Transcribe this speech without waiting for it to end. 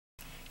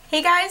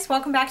Hey guys,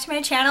 welcome back to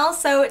my channel.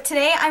 So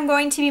today I'm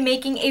going to be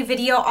making a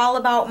video all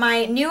about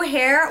my new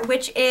hair,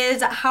 which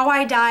is how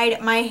I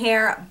dyed my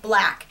hair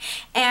black.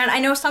 And I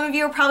know some of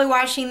you are probably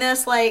watching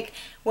this like,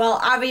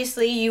 well,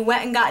 obviously you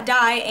went and got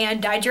dye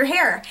and dyed your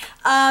hair.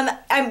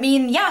 I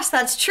mean, yes,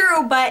 that's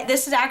true, but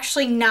this is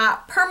actually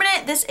not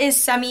permanent. This is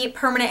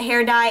semi-permanent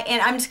hair dye,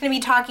 and I'm just going to be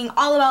talking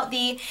all about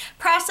the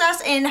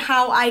process and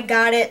how I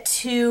got it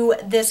to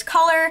this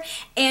color,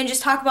 and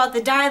just talk about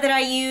the dye that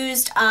I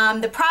used,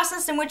 the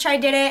process in which I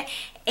did it,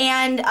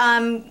 and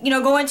you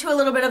know, go into a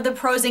little bit of the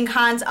pros and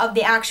cons of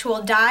the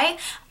actual dye.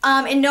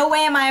 In no way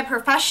am I a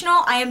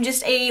professional. I am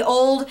just a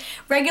old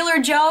regular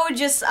Joe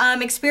just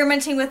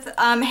experimenting with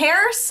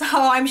hair, so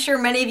I'm sure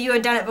many of you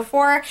have done it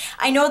before.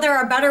 I know there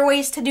are better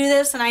ways to do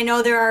this, and I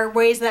know there are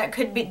ways that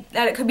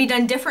it could be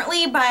done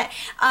differently, but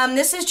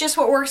this is just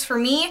what works for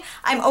me.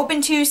 I'm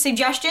open to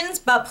suggestions,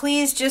 but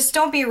please just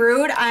don't be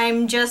rude.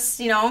 I'm just,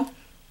 you know,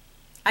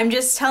 I'm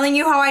just telling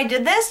you how I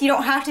did this. You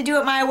don't have to do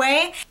it my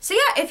way. So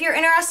yeah, if you're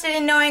interested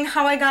in knowing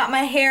how I got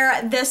my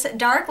hair this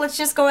dark, let's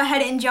just go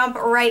ahead and jump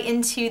right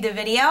into the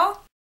video.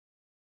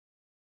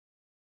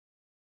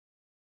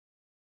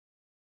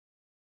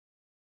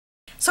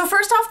 So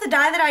first off, the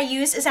dye that I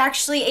use is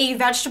actually a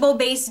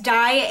vegetable-based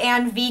dye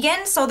and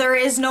vegan, so there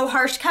is no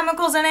harsh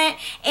chemicals in it,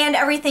 and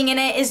everything in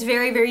it is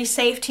very, very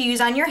safe to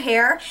use on your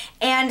hair.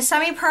 And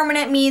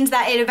semi-permanent means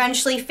that it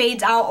eventually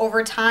fades out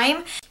over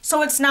time.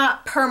 So it's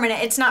not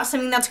permanent. It's not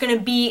something that's going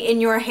to be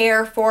in your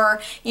hair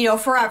for, you know,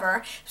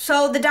 forever.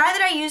 So the dye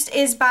that I used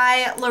is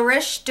by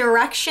Riche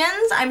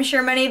Directions. I'm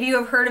sure many of you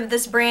have heard of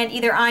this brand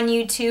either on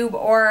YouTube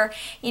or,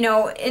 you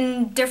know,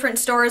 in different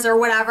stores or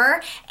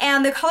whatever.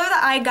 And the color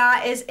that I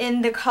got is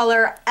in the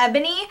color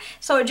Ebony.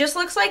 So it just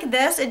looks like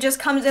this. It just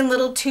comes in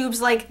little tubes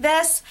like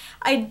this.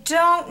 I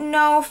don't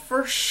know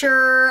for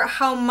sure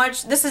how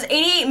much. This is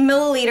 88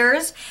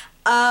 milliliters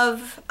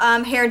of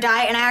hair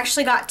dye, and I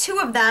actually got 2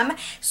 of them.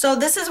 So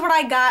this is what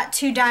I got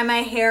to dye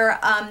my hair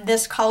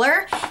this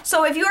color.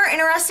 So if you are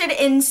interested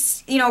in,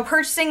 you know,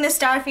 purchasing this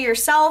dye for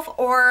yourself,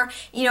 or,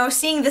 you know,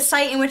 seeing the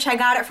site in which I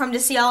got it from to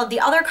see all of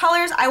the other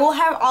colors, I will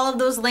have all of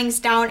those links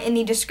down in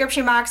the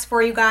description box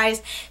for you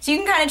guys, so you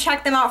can kind of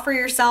check them out for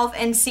yourself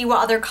and see what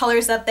other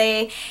colors that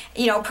they,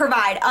 you know,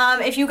 provide.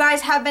 If you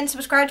guys have been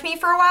subscribed to me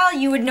for a while,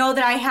 you would know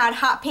that I had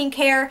hot pink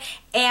hair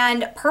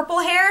and purple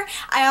hair.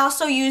 I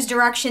also use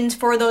directions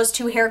for those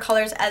 2 hair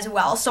colors as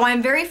well. So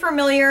I'm very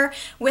familiar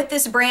with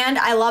this brand.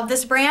 I love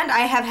this brand. I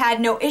have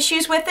had no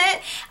issues with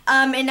it.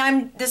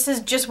 And this is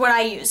just what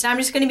I used. I'm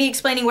just going to be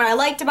explaining what I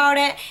liked about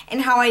it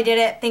and how I did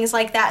it, things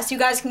like that, so you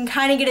guys can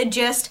kind of get a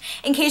gist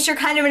in case you're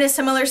kind of in a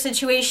similar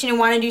situation and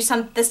want to do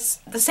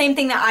the same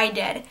thing that I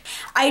did.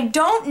 I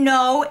don't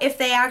know if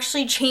they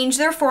actually changed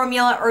their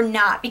formula or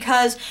not,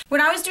 because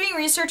when I was doing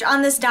research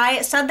on this dye,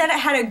 it said that it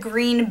had a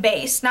green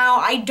base. Now,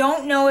 I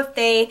don't know if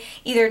they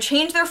either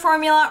changed their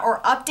formula or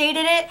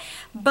updated it,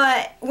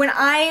 but when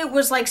I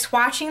was like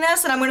swatching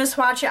this, and I'm going to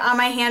swatch it on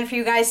my hand for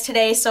you guys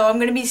today, so I'm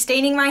going to be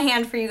staining my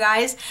hand for you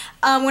guys.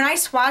 When I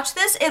swatch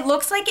this, it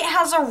looks like it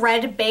has a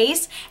red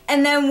base,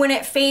 and then when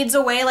it fades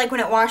away, like when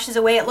it washes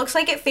away, it looks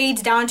like it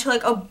fades down to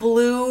like a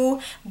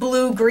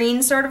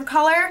blue-green sort of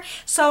color.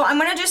 So I'm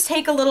going to just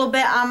take a little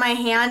bit on my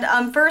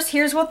hand. First,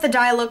 here's what the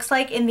dye looks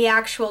like in the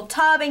actual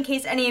tub, in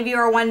case any of you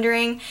are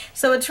wondering.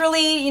 So it's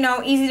really, you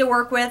know, easy to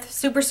work with,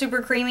 super,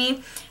 super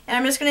creamy. And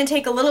I'm just going to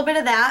take a little bit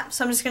of that.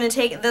 So I'm just going to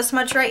take this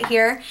much right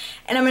here,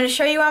 and I'm going to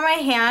show you on my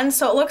hand.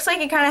 So it looks like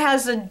it kind of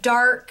has a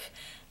dark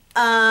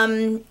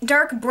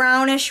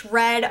brownish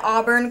red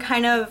auburn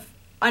kind of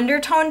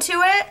undertone to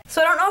it.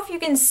 So I don't know if you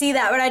can see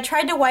that, but I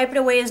tried to wipe it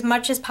away as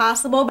much as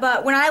possible,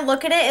 but when I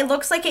look at it, it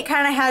looks like it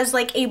kind of has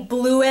like a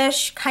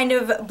bluish, kind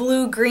of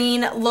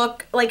blue-green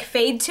look, like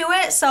fade to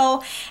it.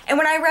 So, and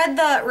when I read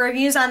the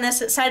reviews on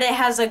this, it said it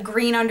has a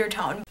green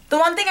undertone. The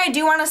one thing I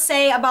do want to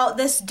say about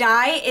this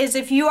dye is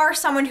if you are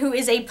someone who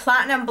is a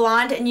platinum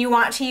blonde and you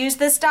want to use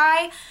this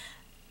dye,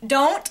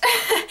 don't.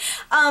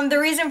 The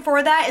reason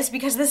for that is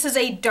because this is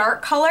a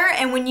dark color,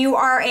 and when you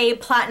are a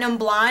platinum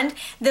blonde,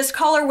 this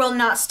color will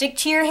not stick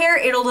to your hair.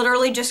 It'll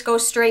literally just go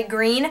straight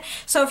green.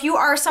 So if you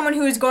are someone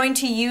who is going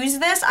to use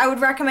this, I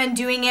would recommend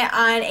doing it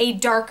on a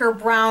darker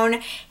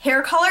brown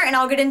hair color, and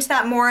I'll get into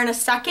that more in a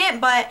second,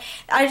 but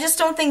I just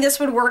don't think this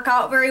would work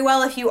out very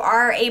well if you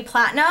are a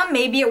platinum.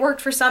 Maybe it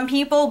worked for some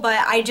people, but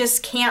I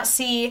just can't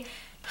see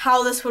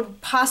how this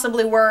would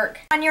possibly work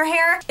on your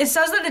hair. It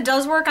says that it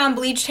does work on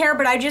bleached hair,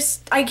 but I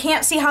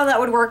can't see how that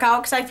would work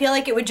out, because I feel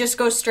like it would just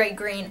go straight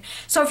green.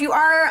 So if you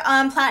are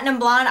platinum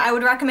blonde, I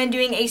would recommend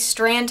doing a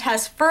strand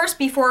test first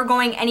before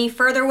going any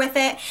further with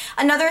it.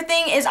 Another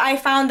thing is I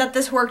found that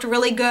this worked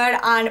really good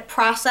on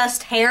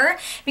processed hair,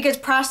 because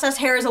processed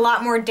hair is a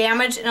lot more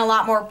damaged and a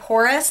lot more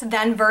porous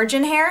than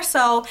virgin hair.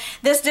 So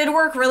this did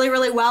work really,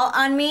 really well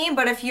on me,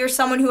 but if you're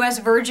someone who has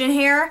virgin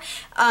hair,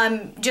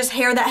 just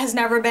hair that has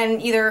never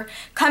been either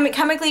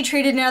chemically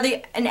treated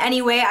in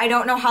any way. I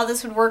don't know how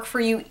this would work for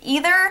you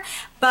either,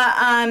 but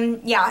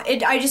yeah,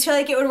 I just feel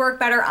like it would work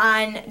better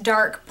on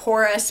dark,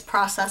 porous,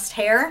 processed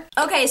hair.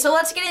 Okay, so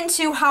let's get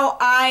into how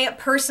I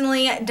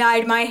personally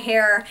dyed my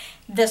hair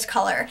this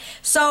color.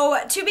 So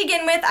to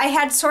begin with, I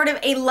had sort of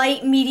a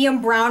light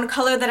medium brown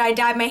color that I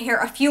dyed my hair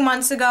a few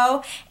months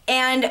ago,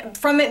 and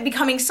from it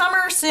becoming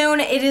summer soon,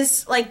 it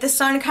is like the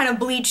sun kind of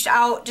bleached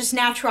out just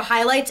natural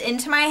highlights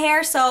into my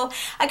hair, so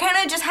I kind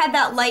of just had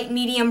that light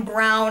medium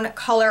brown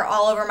color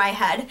all over my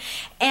head.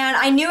 And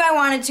I knew I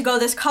wanted to go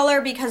this color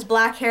because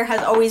black hair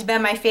has always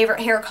been my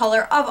favorite hair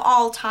color of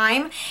all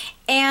time.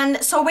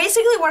 And so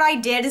basically what I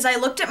did is I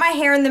looked at my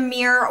hair in the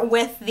mirror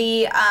with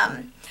the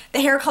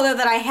hair color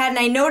that I had, and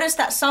I noticed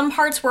that some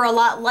parts were a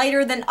lot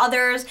lighter than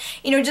others,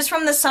 you know, just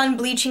from the sun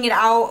bleaching it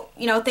out,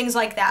 you know, things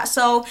like that.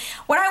 So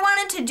what I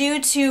wanted to do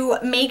to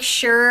make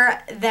sure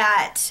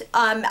that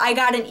I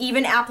got an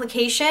even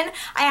application,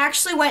 I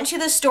actually went to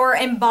the store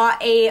and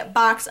bought a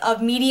box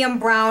of medium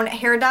brown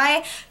hair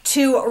dye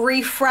to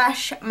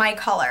refresh my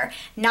color.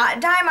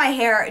 Not dye my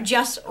hair,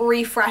 just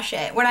refresh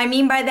it. What I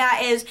mean by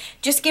that is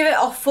just give it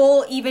a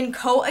full even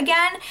coat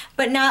again,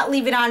 but not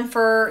leave it on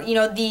for, you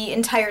know, the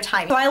entire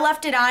time. So I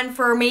left it on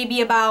for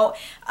maybe about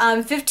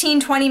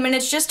 15-20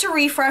 minutes just to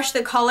refresh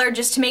the color,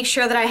 just to make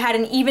sure that I had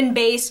an even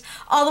base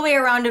all the way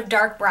around of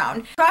dark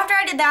brown. So after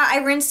I did that,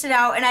 I rinsed it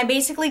out and I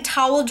basically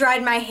towel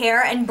dried my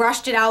hair and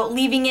brushed it out,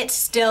 leaving it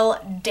still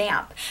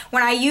damp.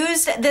 When I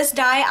used this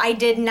dye, I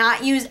did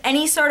not use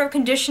any sort of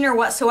conditioner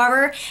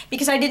whatsoever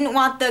because I didn't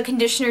want the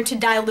conditioner to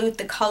dilute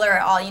the color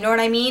at all, you know what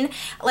I mean?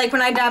 Like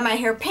when I dyed my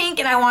hair pink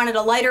and I wanted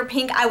a lighter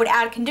pink, I would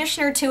add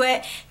conditioner to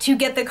it to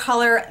get the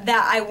color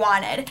that I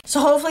wanted.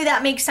 So hopefully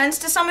that makes sense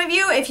to some of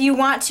you. If you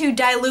want to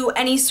dilute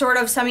any sort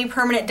of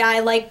semi-permanent dye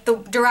like the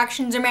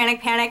Directions or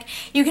Manic Panic,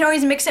 you can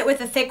always mix it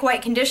with a thick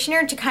white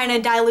conditioner to kind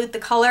of dilute the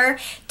color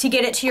to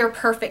get it to your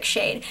perfect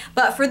shade.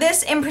 But for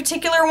this in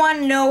particular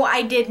one, no,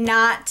 I did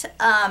not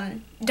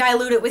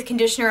dilute it with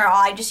conditioner at all.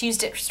 I just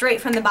used it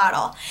straight from the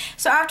bottle.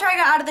 So after I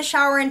got out of the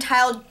shower and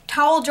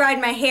towel dried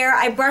my hair,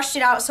 I brushed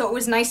it out so it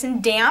was nice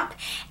and damp.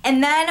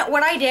 And then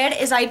what I did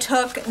is I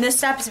took, this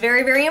step is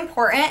very, very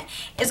important,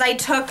 is I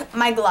took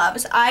my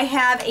gloves. I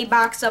have a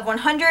box of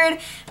 100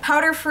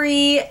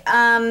 powder-free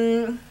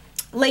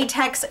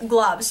latex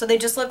gloves. So they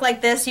just look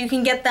like this. You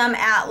can get them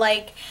at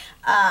like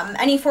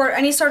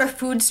any sort of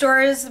food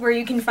stores where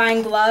you can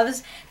find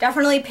gloves.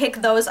 Definitely pick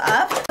those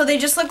up. So they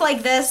just look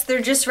like this.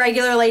 They're just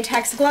regular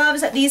latex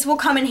gloves. These will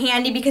come in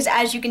handy because,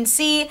 as you can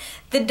see,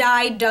 the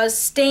dye does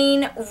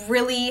stain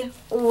really,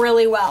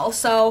 really well.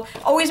 So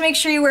always make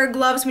sure you wear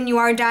gloves when you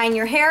are dyeing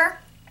your hair.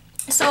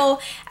 So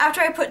after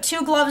I put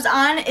 2 gloves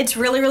on, it's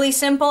really, really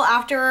simple.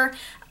 After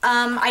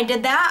I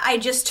did that, I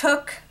just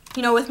took,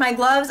 you know, with my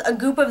gloves, a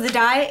goop of the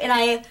dye, and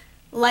I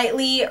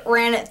lightly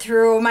ran it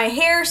through my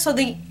hair so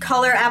the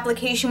color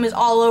application was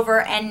all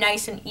over and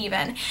nice and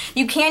even.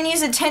 You can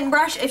use a tint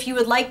brush if you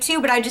would like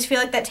to, but I just feel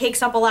like that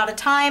takes up a lot of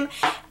time.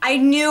 I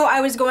knew I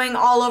was going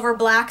all over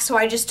black, so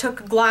I just took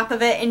a glop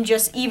of it and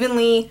just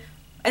evenly,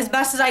 as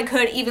best as I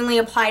could, evenly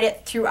applied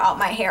it throughout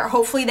my hair.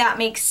 Hopefully that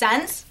makes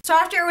sense. So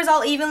after it was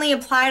all evenly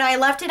applied, I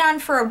left it on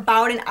for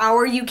about an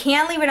hour. You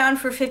can leave it on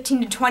for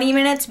 15 to 20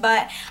 minutes,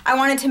 but I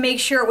wanted to make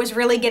sure it was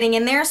really getting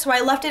in there, so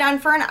I left it on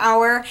for an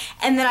hour,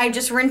 and then I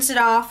just rinsed it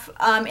off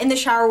in the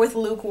shower with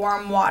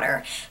lukewarm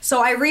water.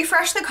 So I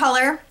refreshed the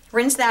color,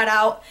 rinsed that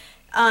out,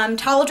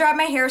 towel dried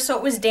my hair so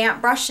it was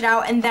damp, brushed it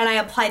out, and then I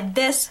applied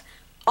this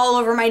all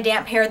over my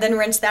damp hair, then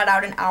rinse that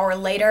out an hour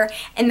later,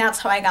 and that's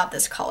how I got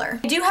this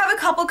color. I do have a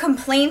couple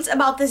complaints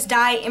about this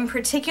dye in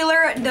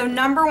particular. The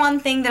number one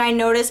thing that I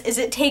notice is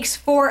it takes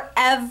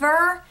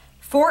forever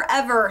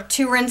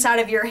to rinse out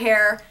of your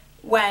hair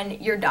when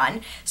you're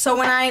done. So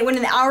when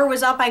the hour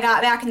was up, I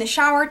got back in the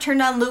shower,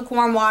 turned on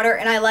lukewarm water,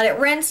 and I let it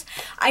rinse.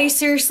 I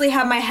seriously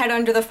had my head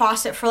under the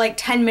faucet for like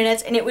 10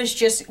 minutes, and it was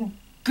just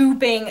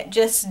gooping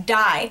just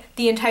dye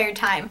the entire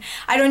time.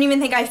 I don't even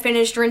think I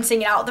finished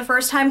rinsing it out the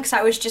first time because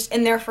I was just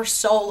in there for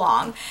so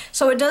long.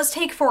 So it does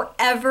take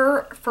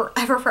forever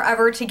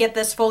to get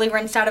this fully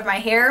rinsed out of my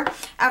hair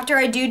after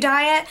I do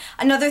dye it.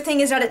 Another thing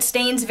is that it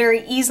stains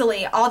very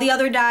easily. All the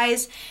other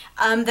dyes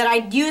that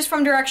I used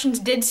from Directions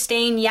did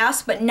stain,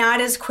 yes, but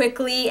not as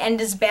quickly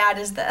and as bad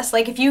as this.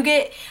 Like if you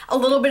get a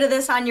little bit of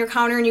this on your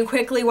counter and you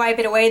quickly wipe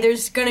it away,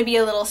 there's gonna be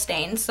a little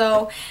stain.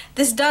 So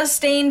this does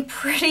stain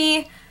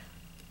pretty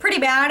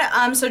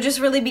bad, so just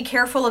really be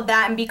careful of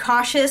that and be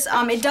cautious.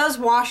 It does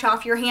wash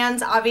off your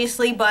hands,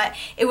 obviously, but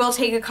it will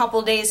take a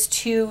couple days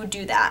to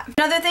do that.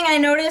 Another thing I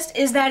noticed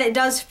is that it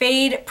does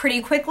fade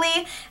pretty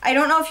quickly. I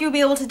don't know if you'll be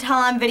able to tell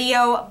on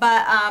video,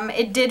 but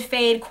it did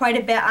fade quite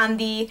a bit on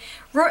the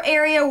root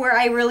area where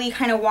I really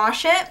kind of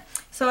wash it.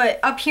 So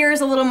up here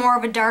is a little more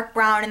of a dark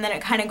brown, and then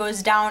it kind of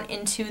goes down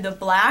into the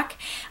black.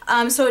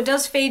 So it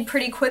does fade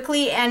pretty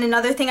quickly. And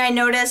another thing I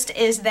noticed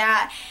is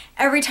that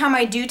every time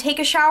I do take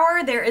a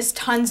shower, there is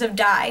tons of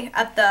dye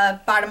at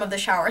the bottom of the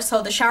shower.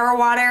 So the shower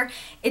water,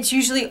 it's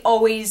usually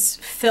always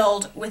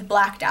filled with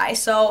black dye.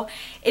 So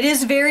it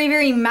is very,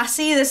 very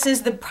messy. This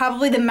is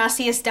probably the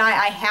messiest dye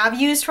I have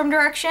used from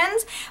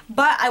Directions,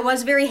 but I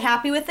was very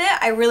happy with it.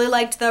 I really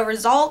liked the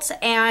results,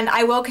 and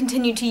I will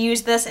continue to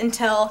use this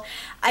until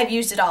I've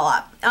used it all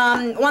up.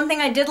 One thing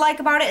I did like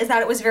about it is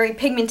that it was very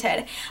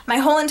pigmented. My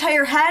whole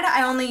entire head,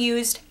 I only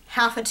used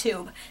half a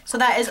tube. So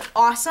that is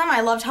awesome. I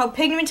loved how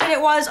pigmented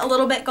it was. A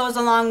little bit goes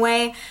a long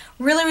way.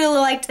 Really, really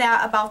liked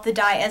that about the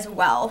dye as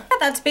well.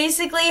 That's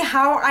basically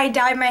how I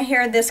dyed my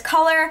hair this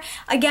color.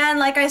 Again,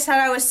 like I said,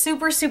 I was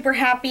super, super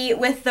happy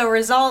with the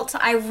result.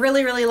 I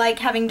really, really like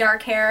having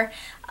dark hair.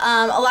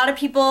 A lot of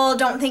people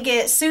don't think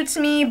it suits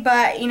me,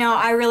 but you know,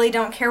 I really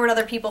don't care what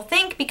other people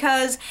think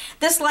because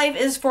this life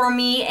is for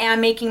me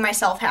and making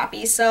myself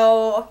happy.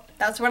 So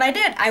that's what I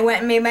did. I went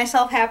and made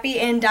myself happy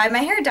and dyed my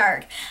hair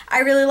dark. I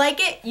really like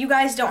it. You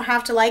guys don't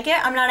have to like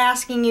it. I'm not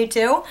asking you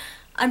to.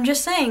 I'm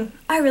just saying,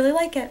 I really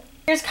like it.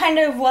 Here's kind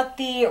of what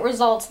the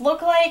results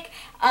look like.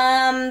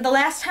 The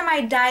last time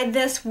I dyed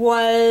this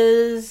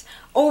was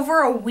over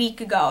a week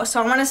ago. So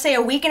I want to say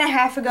a week and a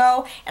half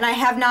ago, and I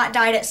have not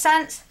dyed it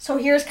since. So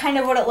here's kind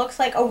of what it looks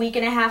like a week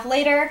and a half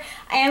later.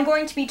 I am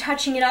going to be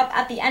touching it up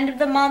at the end of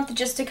the month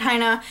just to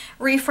kind of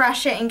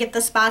refresh it and get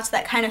the spots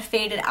that kind of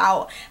faded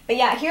out. But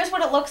yeah, here's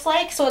what it looks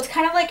like. So it's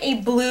kind of like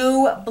a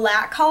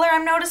blue-black color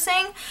I'm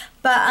noticing.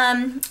 But,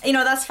 you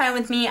know, that's fine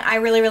with me. I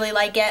really, really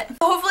like it. So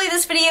hopefully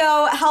this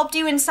video helped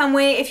you in some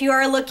way if you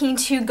are looking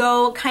to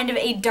go kind of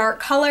a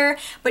dark color,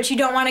 but you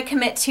don't want to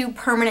commit to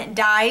permanent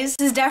dyes.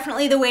 This is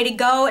definitely the way to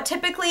go.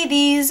 Typically,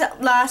 these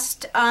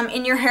last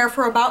in your hair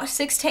for about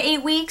 6 to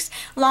 8 weeks.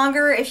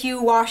 Longer if you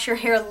wash your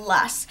hair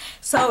less.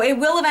 So it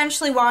will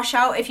eventually wash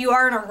out. If you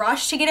are in a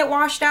rush to get it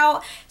washed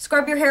out,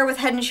 scrub your hair with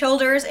Head &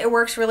 Shoulders. It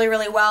works really,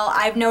 really well,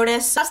 I've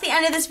noticed. That's the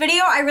end of this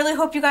video. I really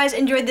hope you guys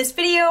enjoyed this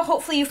video.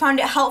 Hopefully you found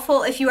it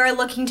helpful if you are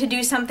looking to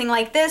do something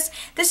like this.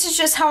 This is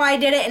just how I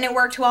did it and it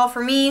worked well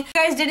for me. If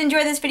you guys did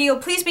enjoy this video,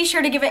 please be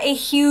sure to give it a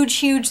huge,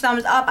 huge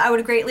thumbs up. I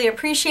would greatly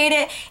appreciate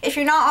it. If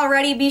you're not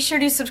already, be sure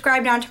to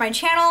subscribe down to my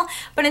channel.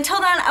 But until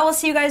then, I will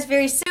see you guys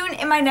very soon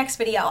in my next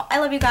video. I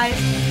love you guys.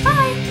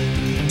 Bye!